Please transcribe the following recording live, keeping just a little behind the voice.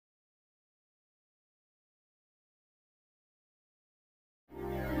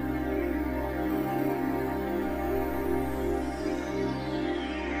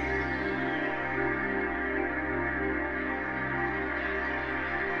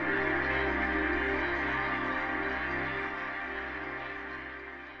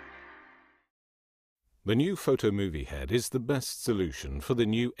The new Photo Movie Head is the best solution for the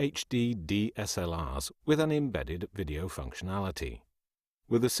new HD DSLRs with an embedded video functionality.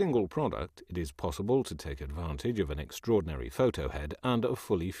 With a single product, it is possible to take advantage of an extraordinary photo head and a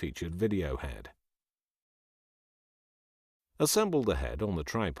fully featured video head. Assemble the head on the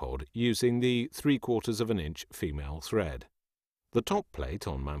tripod using the 3/4 inch female thread. The top plate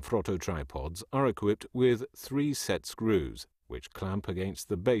on Manfrotto tripods are equipped with 3 set screws, which clamp against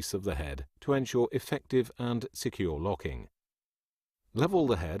the base of the head to ensure effective and secure locking. Level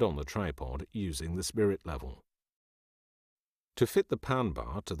the head on the tripod using the spirit level. To fit the pan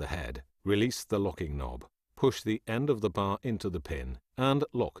bar to the head, release the locking knob, push the end of the bar into the pin, and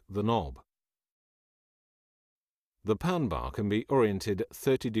lock the knob. The pan bar can be oriented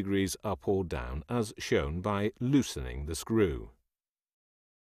 30 degrees up or down as shown by loosening the screw.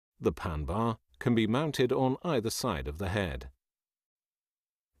 The pan bar can be mounted on either side of the head.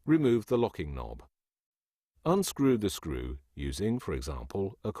 Remove the locking knob. Unscrew the screw using, for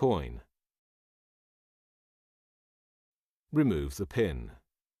example, a coin. Remove the pin.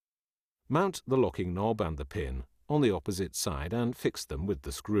 Mount the locking knob and the pin on the opposite side and fix them with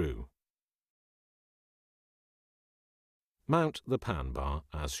the screw. Mount the pan bar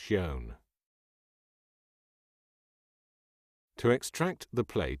as shown. To extract the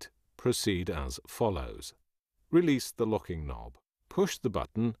plate, proceed as follows. Release the locking knob. Push the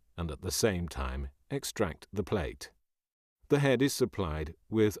button and at the same time extract the plate. The head is supplied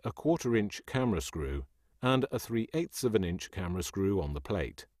with a 1/4 inch camera screw and a 3/8 inch camera screw on the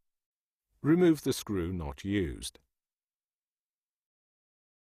plate. Remove the screw not used.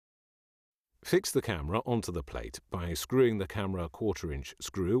 Fix the camera onto the plate by screwing the camera 1/4 inch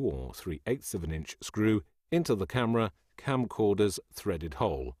screw or 3/8 inch screw into the camera camcorder's threaded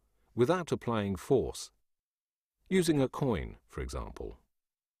hole without applying force, using a coin, for example.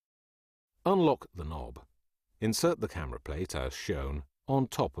 Unlock the knob. Insert the camera plate as shown on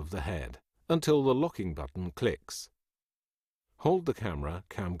top of the head until the locking button clicks. Hold the camera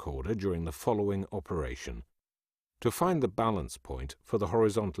camcorder during the following operation. To find the balance point for the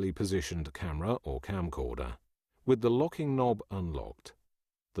horizontally positioned camera or camcorder, with the locking knob unlocked,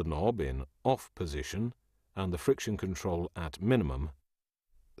 the knob in off position and the friction control at minimum,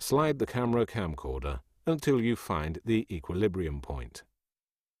 slide the camera camcorder until you find the equilibrium point.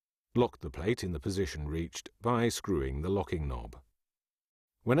 Lock the plate in the position reached by screwing the locking knob.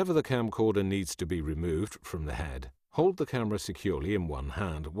 Whenever the camcorder needs to be removed from the head, hold the camera securely in one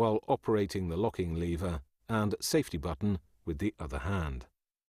hand while operating the locking lever and safety button with the other hand.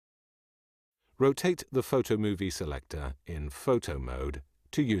 Rotate the photo movie selector in photo mode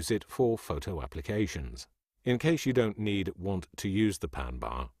to use it for photo applications. In case you don't want to use the pan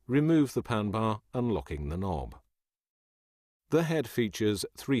bar, remove the pan bar, unlocking the knob. The head features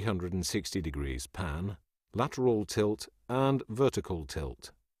 360 degrees pan, lateral tilt and vertical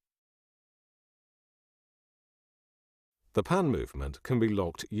tilt. The pan movement can be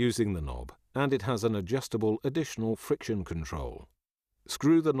locked using the knob and it has an adjustable additional friction control.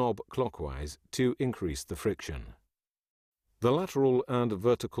 Screw the knob clockwise to increase the friction. The lateral and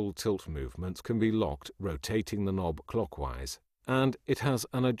vertical tilt movements can be locked rotating the knob clockwise, and it has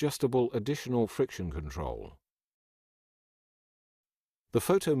an adjustable additional friction control. The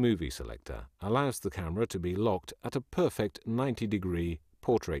photo movie selector allows the camera to be locked at a perfect 90-degree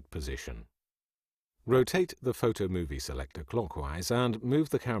portrait position. Rotate the photo movie selector clockwise and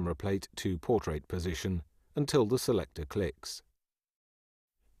move the camera plate to portrait position until the selector clicks.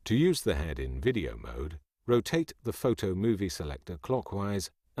 To use the head in video mode, rotate the photo movie selector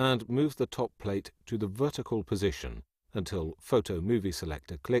clockwise and move the top plate to the vertical position until photo movie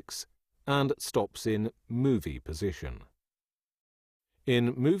selector clicks and stops in movie position.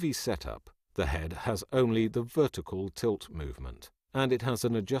 In movie setup, the head has only the vertical tilt movement, and it has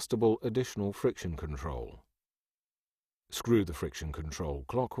an adjustable additional friction control. Screw the friction control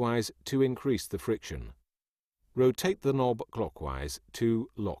clockwise to increase the friction. Rotate the knob clockwise to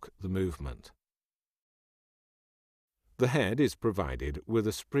lock the movement. The head is provided with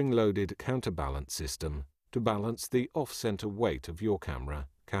a spring-loaded counterbalance system to balance the off-center weight of your camera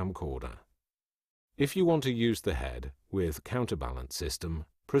camcorder. If you want to use the head with counterbalance system,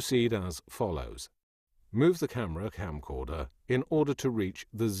 proceed as follows. Move the camera camcorder in order to reach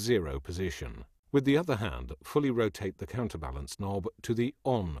the 0 position. With the other hand, fully rotate the counterbalance knob to the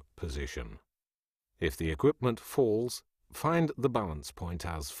on position. If the equipment falls, find the balance point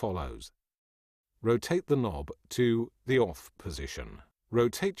as follows. Rotate the knob to the off position.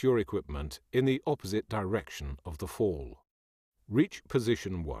 Rotate your equipment in the opposite direction of the fall. Reach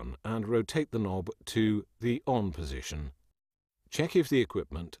position 1 and rotate the knob to the on position. Check if the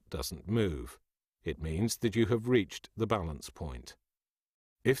equipment doesn't move. It means that you have reached the balance point.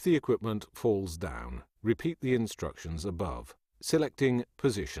 If the equipment falls down, repeat the instructions above, selecting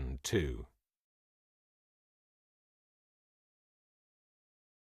position 2.